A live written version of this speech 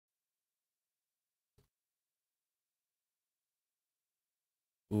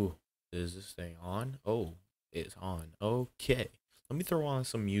Ooh, is this thing on? Oh, it's on. Okay. Let me throw on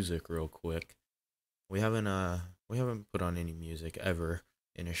some music real quick. We haven't put on any music ever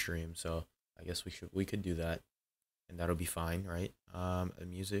in a stream, so I guess we could do that and that'll be fine, right?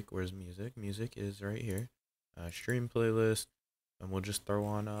 Music, where's music? Music is right here. Stream playlist, and we'll just throw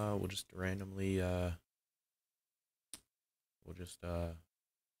on we'll just randomly we'll just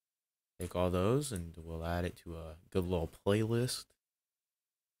take all those and we'll add it to a good little playlist.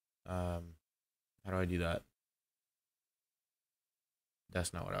 Um how do I do that?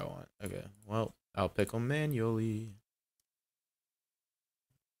 That's not what I want. Okay. Well, I'll pick them manually.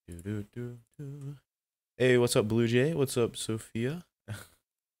 Do do do do. Hey, what's up, Blue Jay? What's up, Sophia?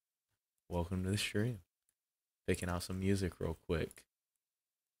 Welcome to the stream. Picking out some music real quick.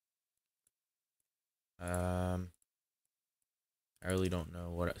 I really don't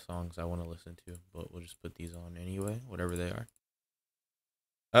know what songs I want to listen to, but we'll just put these on anyway, whatever they are.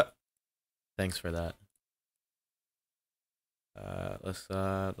 Thanks for that. Let's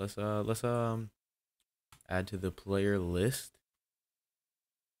add to the player list.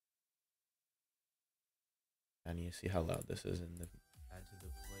 I need to see how loud this is in the add to the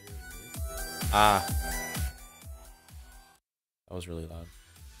player list. Ah, that was really loud.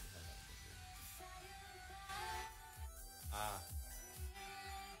 Ah, that was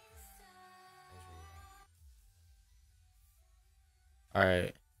really loud. All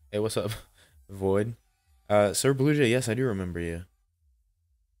right. Hey, what's up, Void? Sir Blue Jay, yes, I do remember you.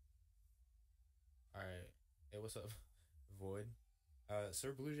 All right. Hey, what's up, Void?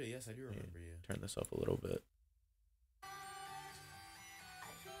 Sir Blue Jay, yes, I do remember you. Turn this up a little bit.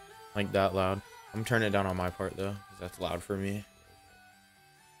 Like that loud. I'm turning it down on my part though, because that's loud for me.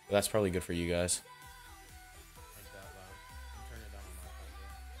 But that's probably good for you guys. Like that loud. I'm turning it down on my part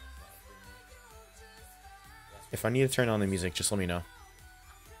though. That's loud for me. If I need to turn on the music, just let me know.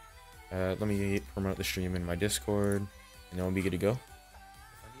 Let me promote the stream in my Discord, and then we'll be good to go. If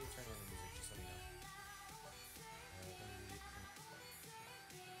I need to turn on the music, just let me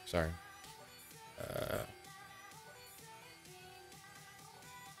know. Sorry.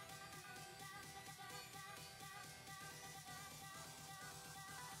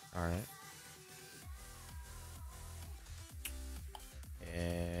 All right.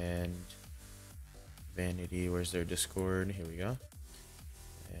 And Vanity, where's their Discord? Here we go.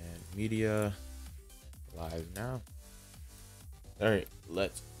 And media, live now. All right,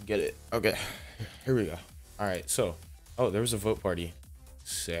 let's get it. Okay, here we go. All right, so, oh, there was a vote party.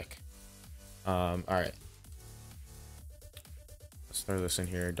 Sick. All right. Let's throw this in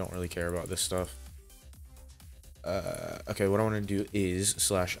here. Don't really care about this stuff. Okay, what I want to do is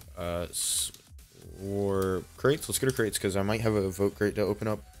slash war crates. Let's go to crates because I might have a vote crate to open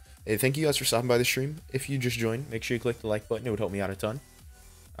up. Hey, thank you guys for stopping by the stream. If you just joined, make sure you click the like button. It would help me out a ton.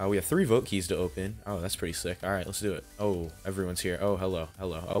 We have 3 vote keys to open. Oh, that's pretty sick. All right, let's do it. Oh, everyone's here. Oh, hello,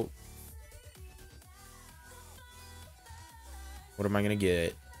 hello. Oh, what am I gonna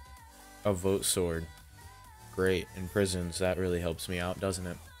get? A vote sword. Great. In prisons, that really helps me out, doesn't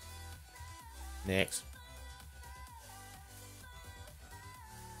it? Next.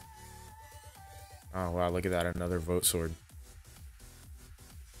 Oh wow, look at that, another vote sword.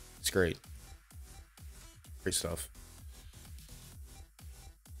 It's great. Great stuff.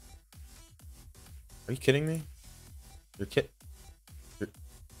 Are you kidding me? You're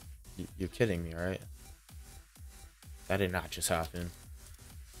kidding me, right? That did not just happen.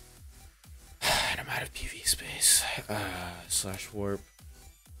 And I'm out of PV space. Slash warp.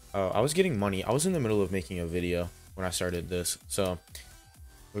 Oh, I was getting money. I was in the middle of making a video when I started this, so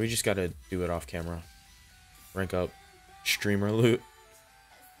we just gotta do it off camera. Rank up, streamer loot,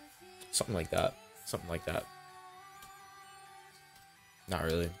 something like that. Something like that. Not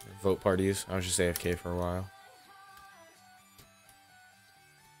really. Vote parties. I was just AFK for a while.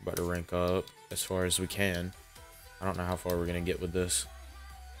 About to rank up as far as we can. I don't know how far we're gonna get with this.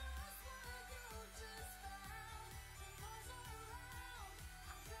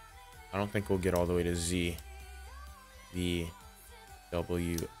 I don't think we'll get all the way to Z. V,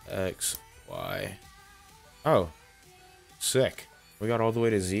 W, X, Y. Oh, sick. We got all the way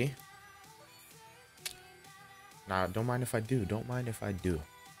to Z. Nah, don't mind if I do. Don't mind if I do.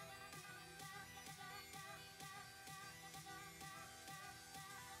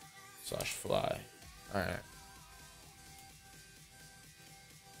 Slash fly. Alright.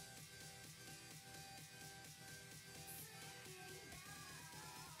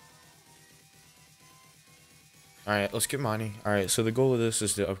 Alright, let's get mining. Alright, so the goal of this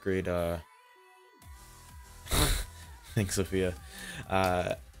is to upgrade, thanks, Sophia.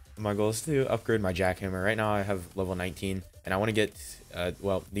 My goal is to upgrade my jackhammer. Right now I have level 19, and I want to get,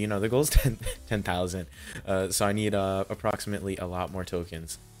 well, you know, the goal is 10,000. So I need approximately a lot more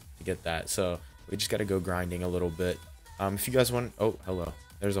tokens to get that. So we just got to go grinding a little bit. If you guys want, oh, hello,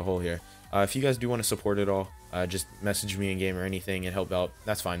 there's a hole here. If you guys do want to support it all, just message me in game or anything and help out.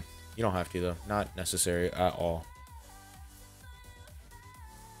 That's fine. You don't have to though. Not necessary at all.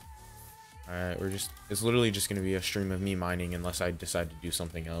 Alright, it's literally just going to be a stream of me mining unless I decide to do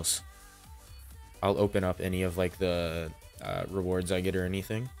something else. I'll open up any of like the rewards I get or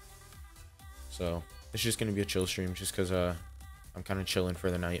anything. So it's just going to be a chill stream just because I'm kind of chilling for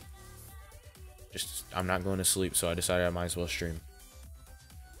the night. I'm not going to sleep, so I decided I might as well stream.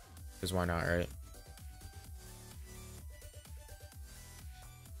 Because why not, right?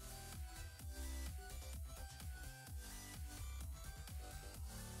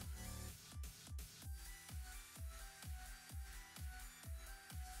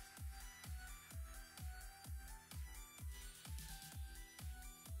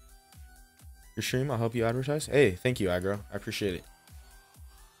 Your stream, I'll help you advertise. Hey, thank you, Aggro. I appreciate it.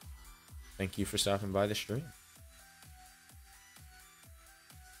 Thank you for stopping by the stream.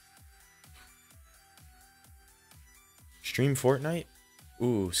 Stream Fortnite?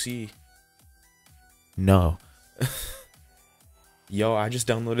 Ooh, see. No. Yo, I just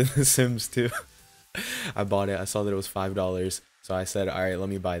downloaded The Sims too. I bought it. I saw that it was $5. So I said, alright, let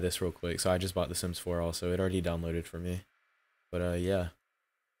me buy this real quick. So I just bought The Sims 4 also. It already downloaded for me. But yeah.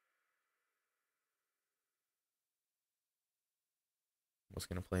 What's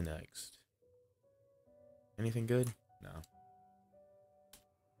gonna play next? Anything good? No.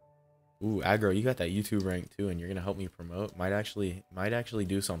 Ooh, Aggro, you got that YouTube rank too, and you're gonna help me promote. Might actually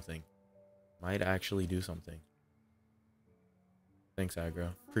do something. Might actually do something. Thanks, Aggro.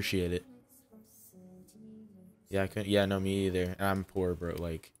 Appreciate it. Yeah, I couldn't. Yeah, no, me either. I'm poor, bro.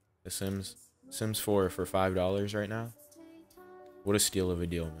 Like The Sims 4 for $5 right now. What a steal of a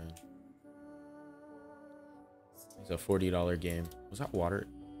deal, man. It's a $40 game. Was that water?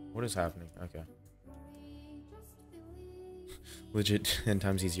 What is happening? Okay. Legit 10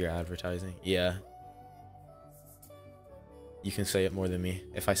 times easier advertising. Yeah. You can say it more than me.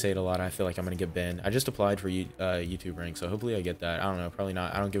 If I say it a lot, I feel like I'm gonna get banned. I just applied for YouTube rank, so hopefully I get that. I don't know, probably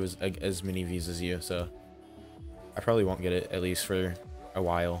not. I don't give as many views as you, so I probably won't get it, at least for a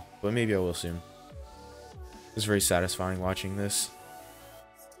while. But maybe I will soon. It's very satisfying watching this.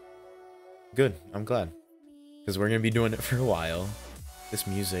 Good, I'm glad. Because we're gonna be doing it for a while. This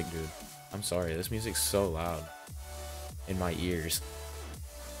music, dude. I'm sorry, this music's so loud in my ears.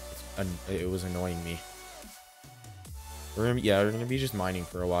 It was annoying me. We're gonna be just mining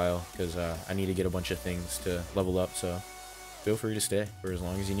for a while because I need to get a bunch of things to level up. So feel free to stay for as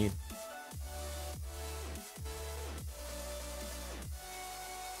long as you need.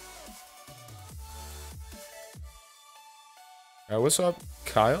 What's up,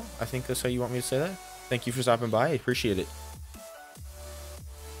 Kyle? I think that's how you want me to say that. Thank you for stopping by. I appreciate it.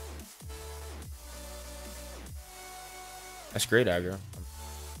 That's great, Aggro.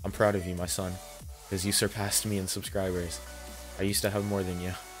 I'm proud of you, my son, because you surpassed me in subscribers. I used to have more than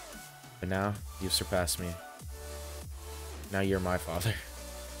you, but now you've surpassed me. Now you're my father.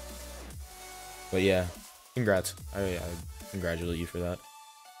 But yeah, congrats. I congratulate you for that.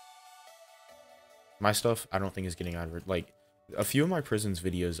 My stuff, I don't think is getting like a few of my prisons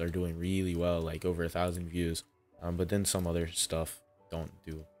videos are doing really well, like over 1,000 views. But then some other stuff don't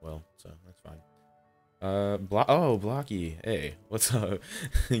do well, so that's fine. Oh, Blocky. Hey, what's up?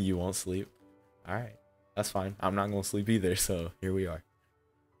 You won't sleep? Alright, that's fine. I'm not gonna sleep either, so here we are.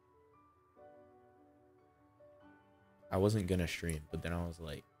 I wasn't gonna stream, but then I was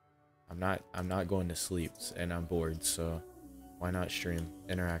like, I'm not going to sleep, and I'm bored, so why not stream?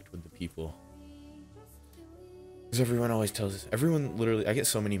 Interact with the people. Because everyone always tells us, everyone literally, I get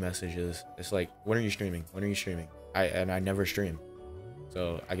so many messages. It's like, when are you streaming? When are you streaming? I never stream.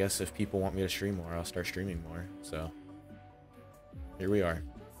 So I guess if people want me to stream more, I'll start streaming more. So here we are.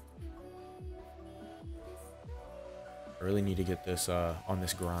 I really need to get this on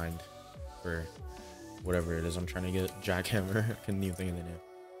this grind for whatever it is I'm trying to get. JACKHAMMER. I couldn't even think of the name.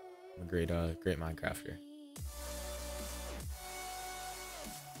 I'm a great Minecrafter.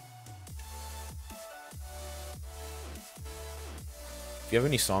 If you have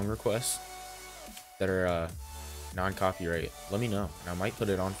any song requests that are non-copyright, let me know, and I might put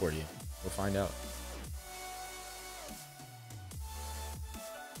it on for you. We'll find out.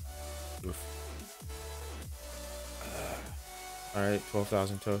 Oof. All right,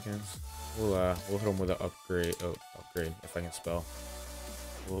 12,000 tokens. We'll hit them with an upgrade. Oh, upgrade if I can spell.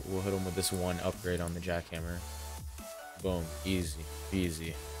 We'll hit them with this one upgrade on the JACKHAMMER. Boom, easy,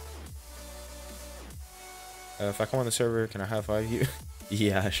 easy. If I come on the server, can I high five you?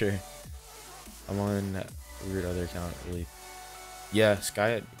 Yeah, sure. I'm on a weird other account, really. Yeah,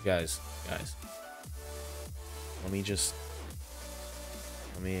 Sky, guys. Let me just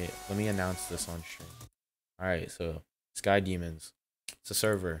let me announce this on stream. All right, so Sky Demons, it's a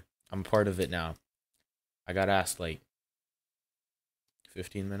server. I'm part of it now. I got asked like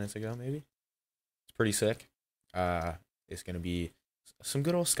 15 minutes ago, maybe. It's pretty sick. It's gonna be some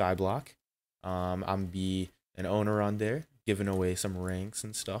good old Skyblock. I'm be an owner on there, giving away some ranks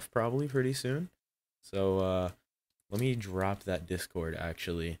and stuff probably pretty soon. So let me drop that Discord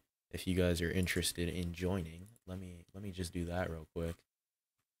actually. If you guys are interested in joining, let me just do that real quick.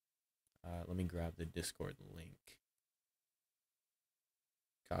 Let me grab the Discord link.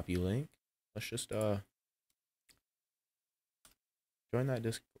 Copy link. Let's just join that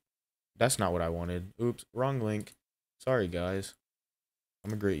Discord. That's not what I wanted. Oops, wrong link. Sorry guys.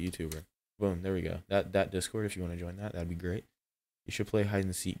 I'm a great YouTuber. Boom, there we go. That Discord, if you want to join that, that'd be great. You should play hide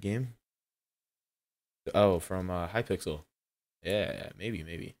and seek game. Oh, from Hypixel. Yeah,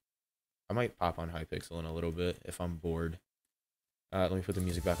 maybe. I might pop on Hypixel in a little bit if I'm bored. Let me put the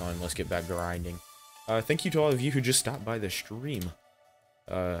music back on. Let's get back grinding. Thank you to all of you who just stopped by the stream.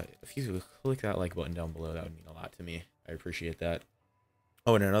 If you could click that like button down below, that would mean a lot to me. I appreciate that.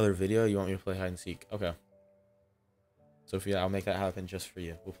 Oh, in another video, you want me to play hide and seek? Okay. Sophia, I'll make that happen just for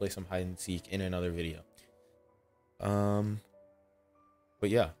you. We'll play some hide and seek in another video. But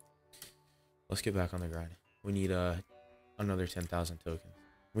yeah, let's get back on the grind. We need another 10,000 tokens.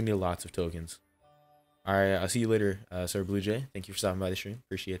 We need lots of tokens. All right, I'll see you later, Sir Blue Jay. Thank you for stopping by the stream.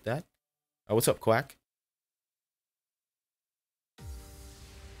 Appreciate that. What's up, Quack?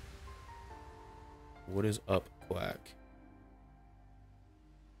 What is up, Quack?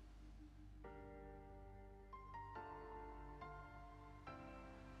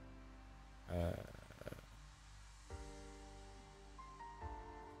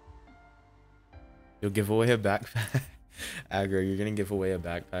 You'll give away a backpack. Aggro, you're gonna give away a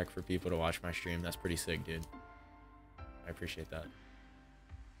backpack for people to watch my stream. That's pretty sick, dude. I appreciate that.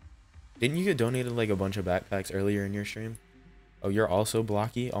 Didn't you get donated like a bunch of backpacks earlier in your stream? Oh, you're also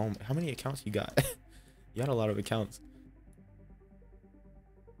blocky? Oh, how many accounts you got? You got a lot of accounts.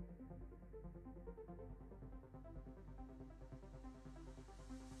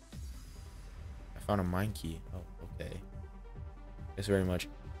 I found a mine key. Oh, okay. Thanks very much.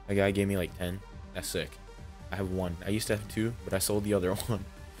 A guy gave me like 10. That's sick. I have 1. I used to have 2, but I sold the other one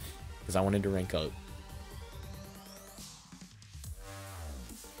because I wanted to rank up.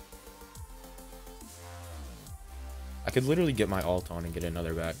 I could literally get my alt on and get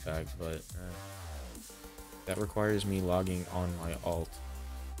another backpack, but that requires me logging on my alt,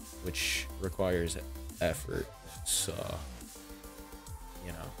 which requires effort. So,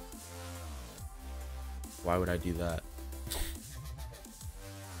 you know, why would I do that?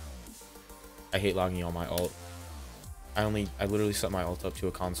 I hate logging on my alt. I literally set my alt up to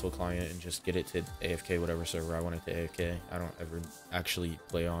a console client and just get it to AFK whatever server I want it to AFK. I don't ever actually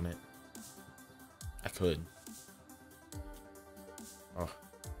play on it. I could. Oh,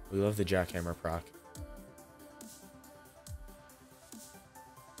 we love the Jackhammer proc.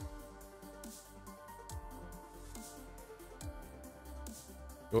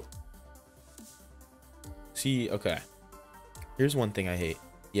 Oh. See, okay. Here's one thing I hate.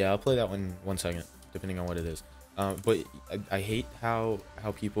 Yeah, I'll play that one 1 second, depending on what it is. But I hate how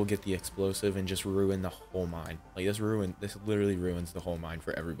people get the explosive and just ruin the whole mine. Like this literally ruins the whole mine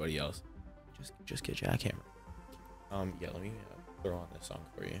for everybody else. Just get Jackhammer. Yeah, let me throw on this song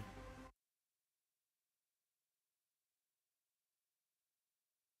for you.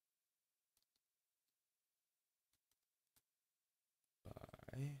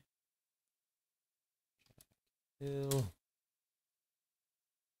 Bye. Hill.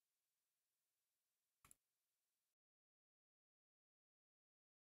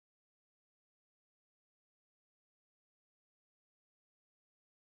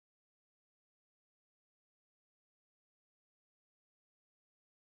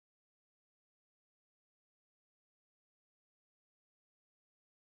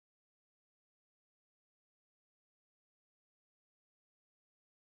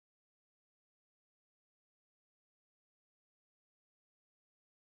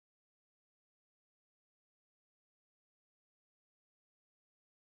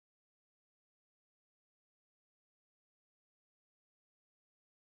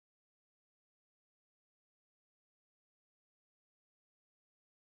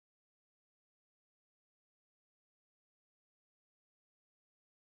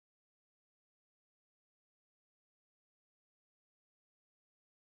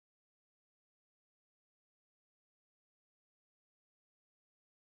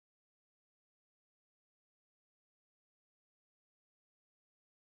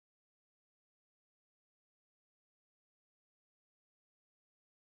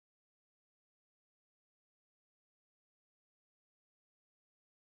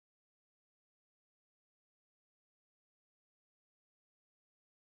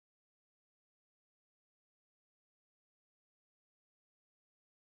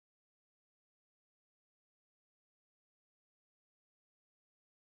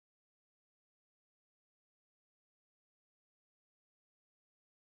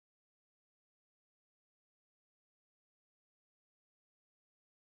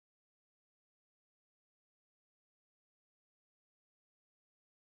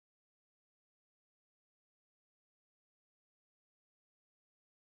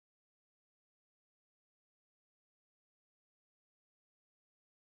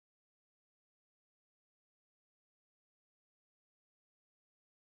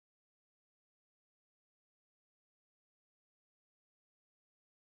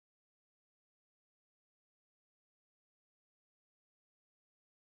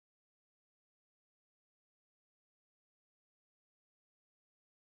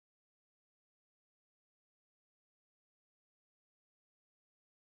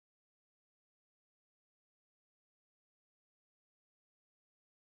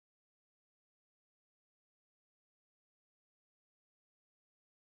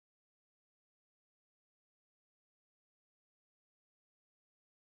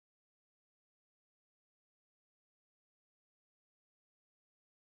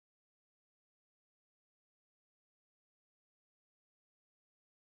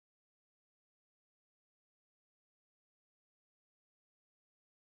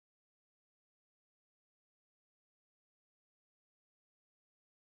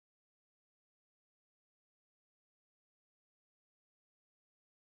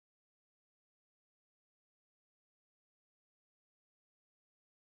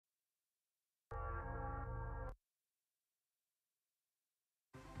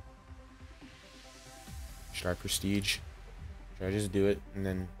 Should I prestige? Should I just do it and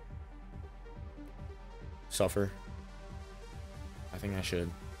then suffer? I think I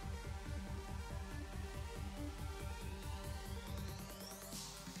should.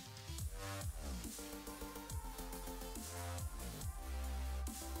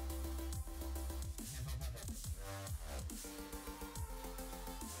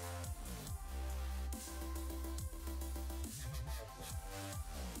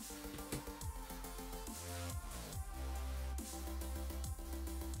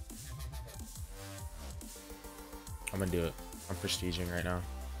 I'm gonna do it. I'm prestiging right now.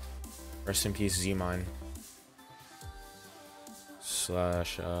 Rest in peace, Z-Mine.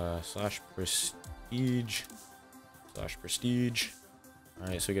 Slash prestige. Slash prestige.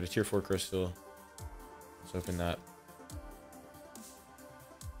 Alright, so we get a tier 4 crystal. Let's open that.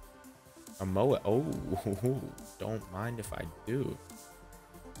 A Moab. Oh, don't mind if I do.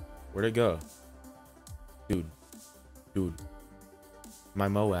 Where'd it go? Dude. My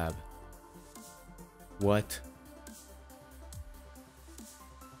Moab. What?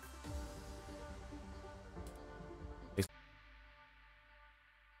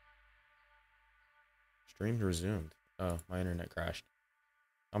 Stream resumed. Oh, my internet crashed.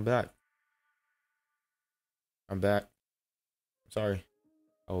 I'm back. Sorry.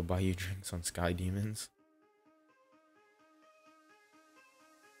 I will buy you drinks on Sky Demons.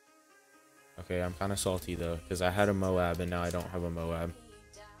 Okay, I'm kind of salty though, because I had a Moab and now I don't have a Moab.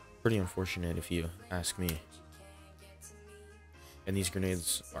 Pretty unfortunate if you ask me. And these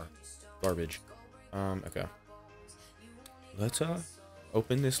grenades are garbage. Okay. Let's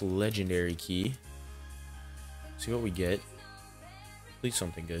open this legendary key. See what we get. Please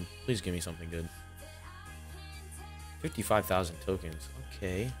something good. Please give me something good. 55,000 tokens.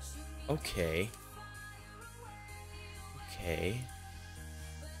 Okay.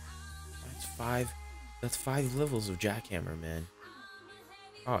 That's five levels of Jackhammer, man.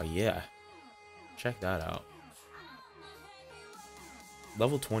 Oh yeah. Check that out.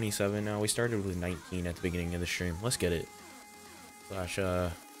 Level 27 now. We started with 19 at the beginning of the stream. Let's get it. Slash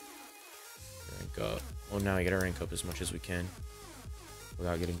rank up. Well, now we gotta rank up as much as we can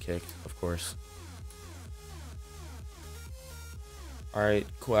without getting kicked, of course. Alright,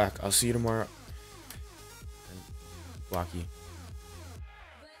 Quack, I'll see you tomorrow. And Blocky.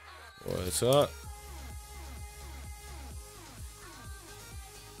 What's up?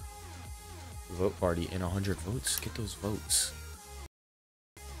 Vote party and 100 votes. Get those votes.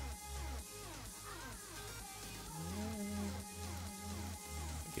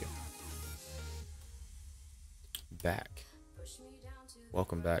 Thank you. Back.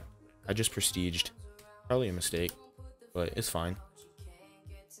 Welcome back. I just prestiged. Probably a mistake, but it's fine.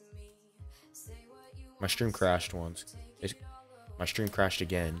 My stream crashed once. My stream crashed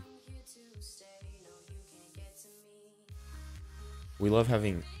again. We love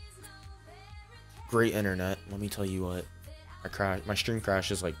having great internet. Let me tell you what. My stream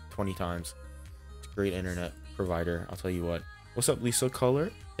crashes like 20 times. It's a great internet provider. I'll tell you what. What's up, Lisa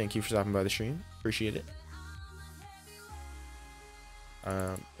Color? Thank you for stopping by the stream. Appreciate it.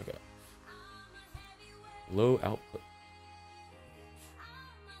 Okay. Low output.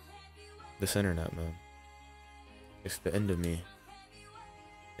 This internet, man. It's the end of me.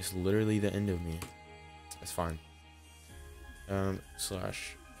 It's literally the end of me. It's fine.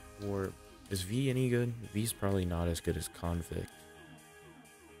 Slash warp. Is V any good? V's probably not as good as convict.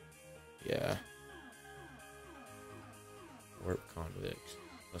 Yeah. Warp convict.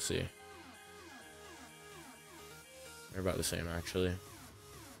 Let's see. They're about the same, actually.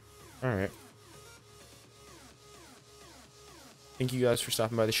 Alright. Thank you guys for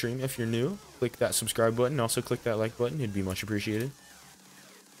stopping by the stream. If you're new, click that subscribe button. Also click that like button. It'd be much appreciated.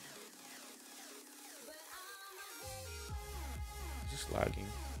 Just lagging.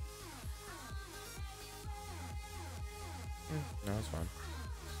 No, it's fine.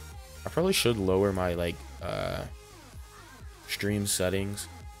 I probably should lower my stream settings,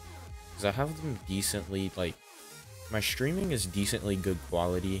 because I have them decently, my streaming is decently good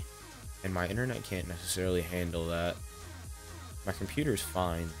quality and my internet can't necessarily handle that. My computer's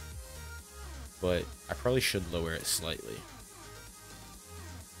fine, but I probably should lower it slightly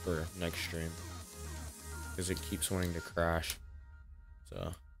for next stream, because it keeps wanting to crash.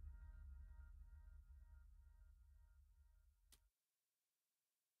 So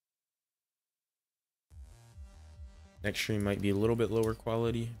next stream might be a little bit lower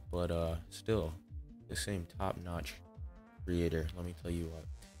quality, but still the same top-notch creator. Let me tell you what.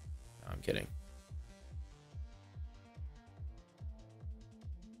 No, I'm kidding.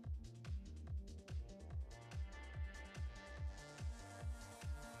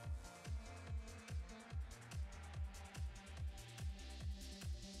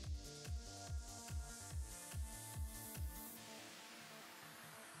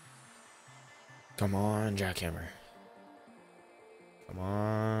 Come on, Jackhammer. Come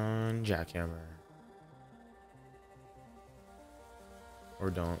on, Jackhammer.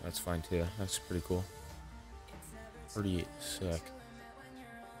 Or don't, that's fine too. That's pretty cool. Pretty sick.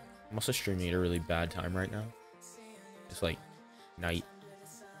 I'm also streaming at a really bad time right now. It's like night.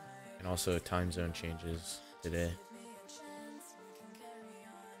 And also time zone changes today.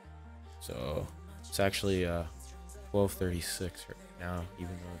 So it's actually 12:36 right now,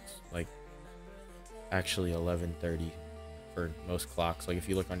 even though it's like actually 11:30 for most clocks. Like if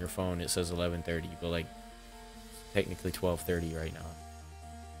you look on your phone, it says 11:30, but like it's technically 12:30 right now.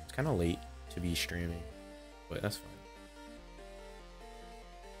 It's kind of late to be streaming, but that's fine.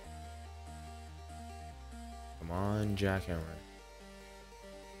 Come on, Jackhammer.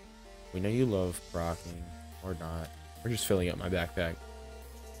 We know you love procking, or not. We're just filling up my backpack.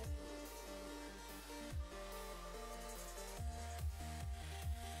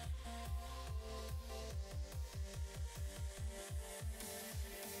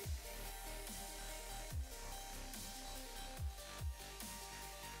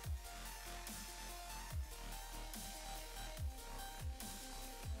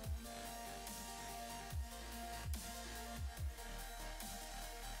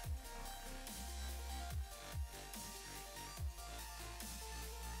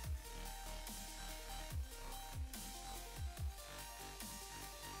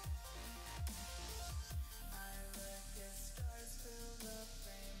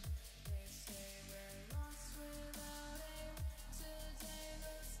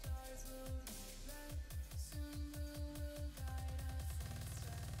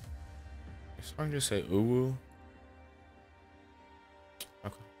 Song just say ooh woo.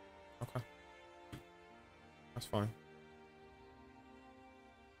 Okay. Okay. That's fine.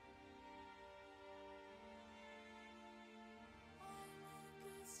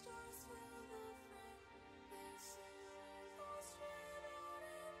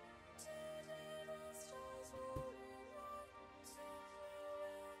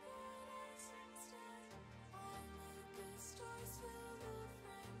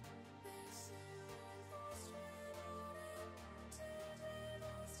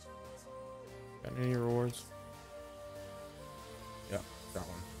 Got any rewards? Yeah, got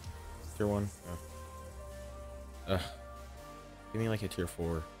one. Tier 1? Yeah. Give me like a tier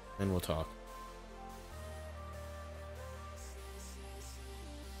 4, then we'll talk.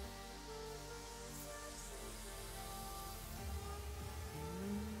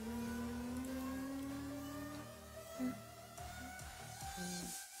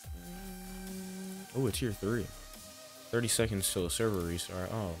 Oh, a tier 3. 30 seconds till the server restart.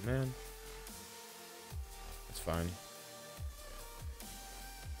 Oh, man. That's fine.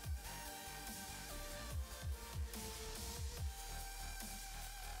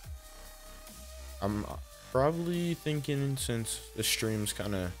 I'm probably thinking, since the stream's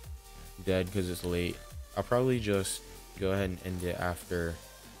kind of dead because it's late, I'll probably just go ahead and end it after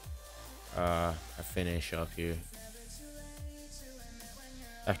I finish up here.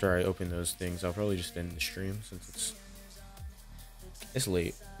 After I open those things, I'll probably just end the stream since it's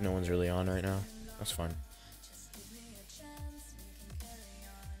late. No one's really on right now. That's fine.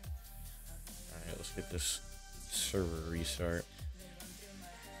 Alright, let's get this server restart.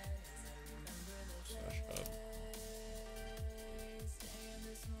 /hub.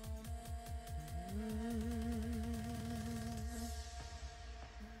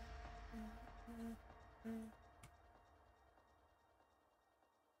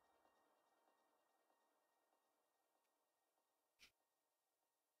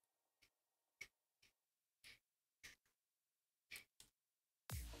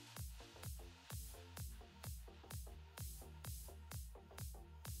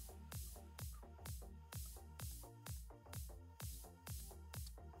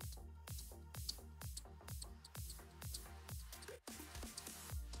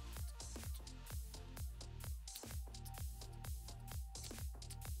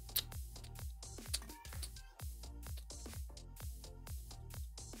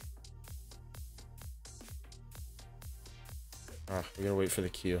 Oh, we gotta wait for the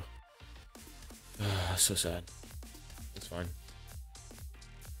queue. So sad. It's fine.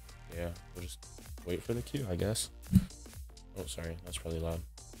 Yeah, we'll just wait for the queue, I guess. Oh, sorry, that's probably loud.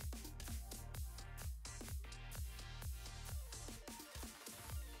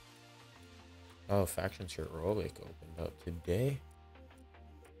 Oh, faction shirt rollick opened up today.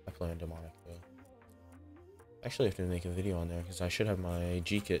 I play on demonic though. Actually, I have to make a video on there because I should have my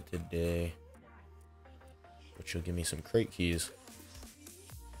G kit today, which will give me some crate keys.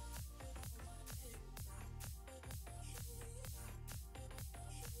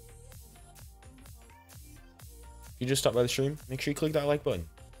 you just stopped by the stream, make sure you click that like button.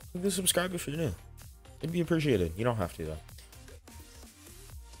 Click the subscribe if you're new. It'd be appreciated. You don't have to though.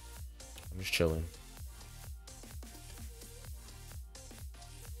 I'm just chilling.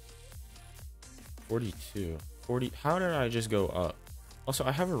 $42. 40. How did I just go up? Also,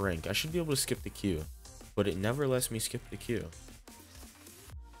 I have a rank. I should be able to skip the queue, but it never lets me skip the queue.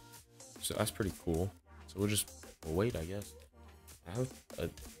 So that's pretty cool. So we'll wait, I guess.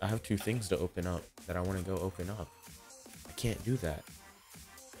 I have 2 things to open up that I want to go open up. I can't do that.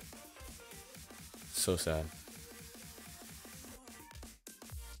 So sad.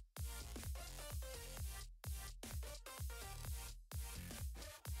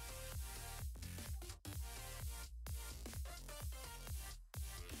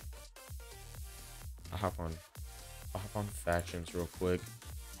 I'll hop on factions real quick.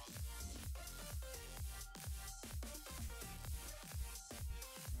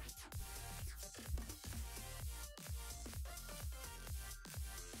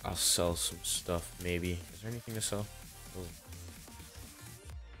 I'll sell some stuff, maybe. Is there anything to sell? Oh.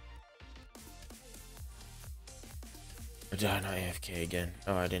 Or did I not AFK again?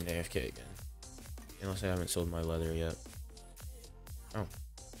 Oh, I didn't AFK again. Unless I haven't sold my leather yet. Oh.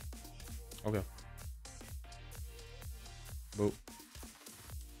 Okay. Boop.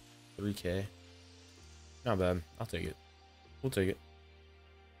 3K. Not bad. I'll take it. We'll take it.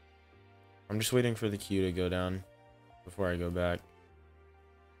 I'm just waiting for the queue to go down before I go back.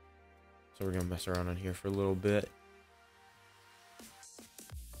 So we're gonna mess around on here for a little bit.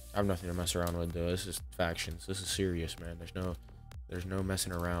 I have nothing to mess around with though. This is factions. This is serious, man. There's no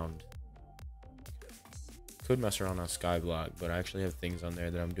messing around. Could mess around on Skyblock, but I actually have things on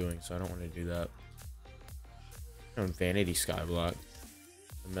there that I'm doing, so I don't want to do that. On Vanity Skyblock,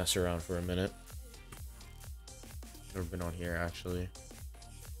 and mess around for a minute. Never been on here actually.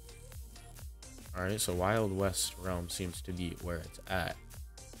 All right, so Wild West realm seems to be where it's at.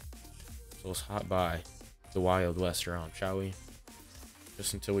 So let's hop by the Wild West realm, shall we?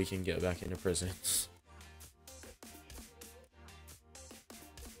 Just until we can get back into prisons.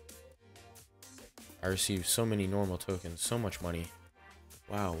 I received so many normal tokens, so much money.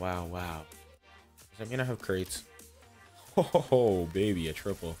 Wow, wow, wow. Does that mean I have crates? Oh, baby, a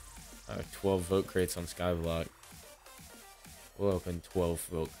triple. I have 12 vote crates on Skyblock. We'll open 12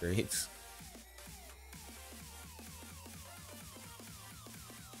 vote crates.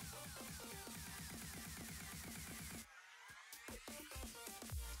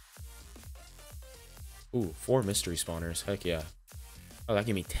 Ooh, 4 mystery spawners. Heck yeah. Oh, that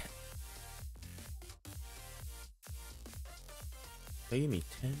gave me 10. They gave me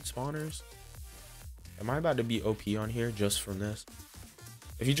 10 spawners? Am I about to be OP on here just from this?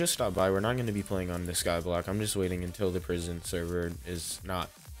 If you just stopped by, we're not going to be playing on this Skyblock. I'm just waiting until the prison server is not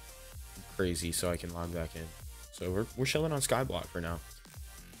crazy so I can log back in. So we're chilling on Skyblock for now.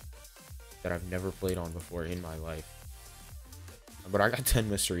 That I've never played on before in my life. But I got 10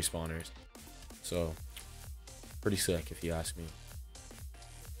 mystery spawners. So, pretty sick if you ask me.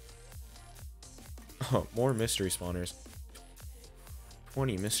 Oh, more mystery spawners.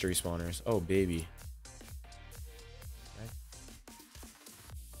 20 mystery spawners. Oh, baby.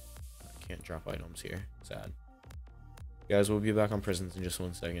 I can't drop items here. Sad. Guys, we'll be back on prisons in just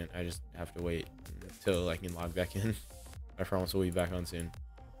 1 second. I just have to wait until I can log back in. I promise we'll be back on soon.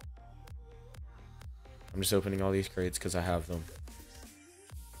 I'm just opening all these crates because I have them.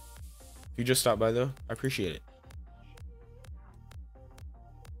 If you just stopped by though, I appreciate it.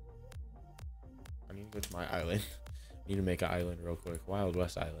 I need to go to my island. I need to make an island real quick. Wild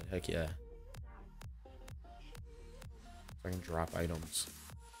West Island. Heck yeah. If I can drop items.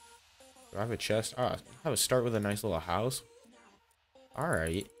 Do I have a chest? Ah, I have a start with a nice little house.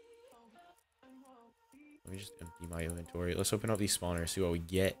 Alright. Let me just empty my inventory. Let's open up these spawners, see what we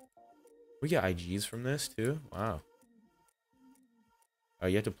get. We get IGs from this too? Wow. Oh,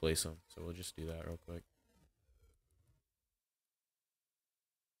 you have to place them, so we'll just do that real quick.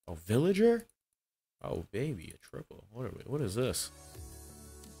 Oh, villager? Oh, baby, a triple. What is this?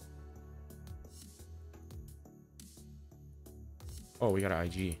 Oh, we got an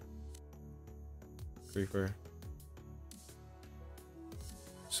IG. Creeper.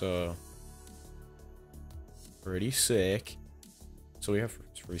 So, pretty sick. So we have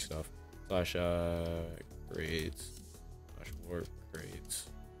free stuff. Slash, grades. Slash warp grades.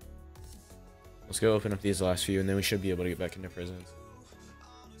 Let's go open up these last few, and then we should be able to get back into prisons.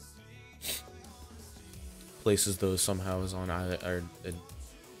 Places those somehow is on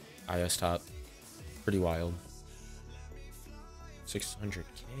IS top. Pretty wild. 600k.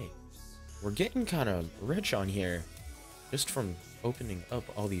 We're getting kind of rich on here, just from opening up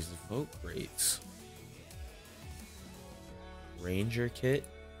all these vote rates. Ranger kit.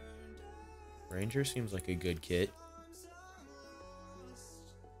 Ranger seems like a good kit.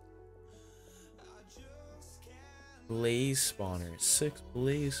 Blaze spawners. 6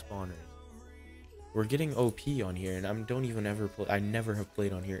 blaze spawners. We're getting OP on here, and I don't even ever play. I never have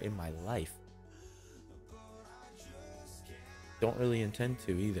played on here in my life. Don't really intend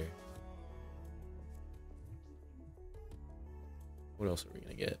to either. What else are we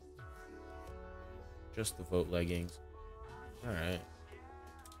gonna get? Just the vote leggings. Alright.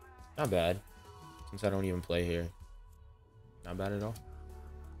 Not bad. Since I don't even play here. Not bad at all.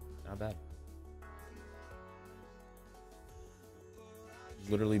 Not bad.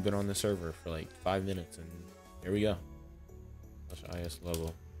 Literally been on the server for like 5 minutes, and here we go. What's highest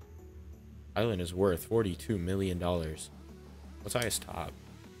level? Island is worth $42 million. What's highest top?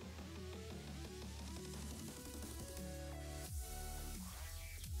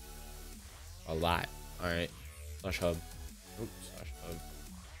 A lot. Alright. Slash hub. Oops, slash hub.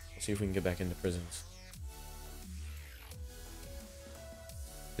 Let's see if we can get back into prisons.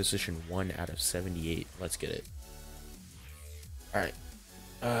 Position 1 out of 78. Let's get it. Alright.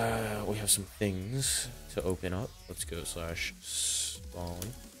 We have some things to open up. Let's go slash spawn.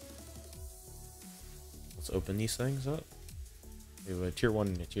 Let's open these things up. We have a tier 1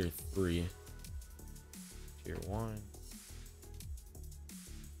 and a tier 3. Tier 1.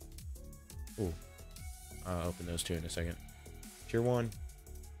 Ooh. I'll open those two in a second. Tier 1.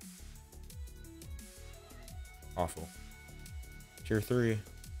 Awful. Tier 3.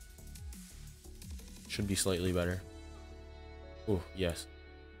 Should be slightly better. Ooh, yes.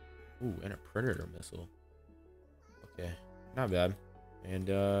 Ooh, and a predator missile. Okay, not bad. And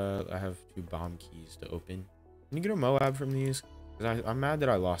I have 2 bomb keys to open. Can you get a Moab from these? Because I'm mad that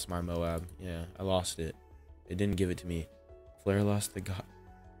I lost my Moab. Yeah, I lost it. It didn't give it to me. Flare lost the god.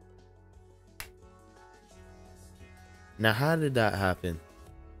 Now, how did that happen?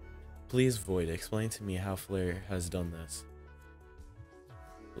 Please, Void, explain to me how Flare has done this.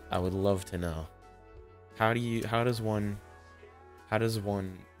 I would love to know. How does one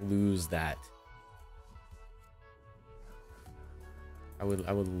lose that? I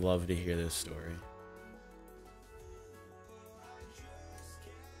would love to hear this story.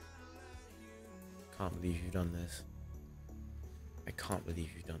 Can't believe you've done this. I can't believe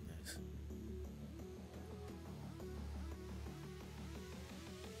you've done this.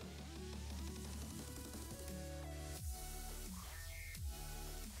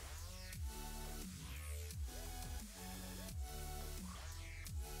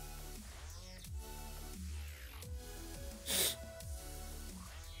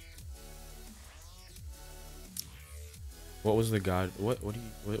 What was the god? What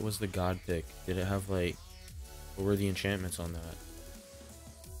was the god pick? Did it have like? What were the enchantments on that?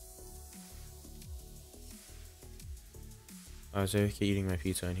 I was AFK eating my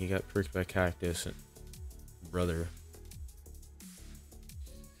pizza and he got pricked by cactus. And brother.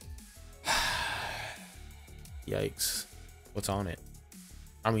 Yikes. What's on it?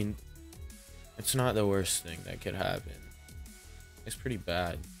 I mean, it's not the worst thing that could happen. It's pretty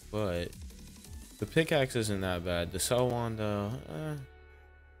bad, but the pickaxe isn't that bad. The cell wand, though,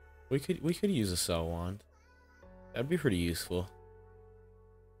 we could use a cell wand. That'd be pretty useful.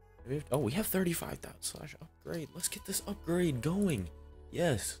 Oh, we have 35,000 slash upgrade. Let's get this upgrade going.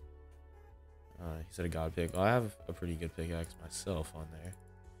 Yes. He said a god pick. Well, I have a pretty good pickaxe myself on there.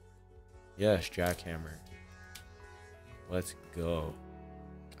 Yes, jackhammer. Let's go.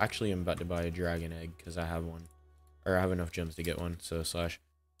 Actually, I'm about to buy a dragon egg because I have one, or I have enough gems to get one. So slash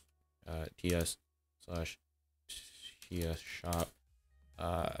TS slash TS shop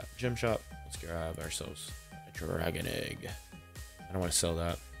gem shop. Let's grab ourselves a dragon egg. I don't want to sell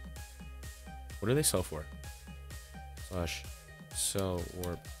that. What do they sell for? Slash sell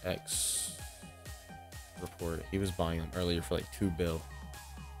warp X report. He was buying them earlier for like 2 bill.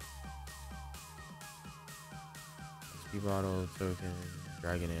 XP bottle token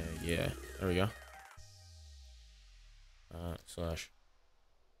dragon egg. Yeah, there we go. Slash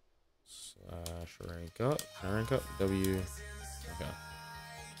rank up. Can I rank up? W. Okay.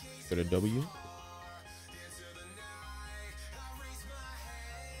 Go to W.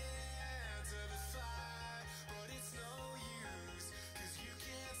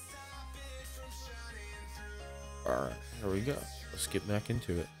 Alright, here we go. Let's get back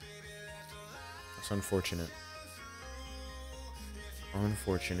into it. That's unfortunate.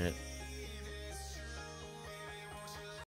 Unfortunate.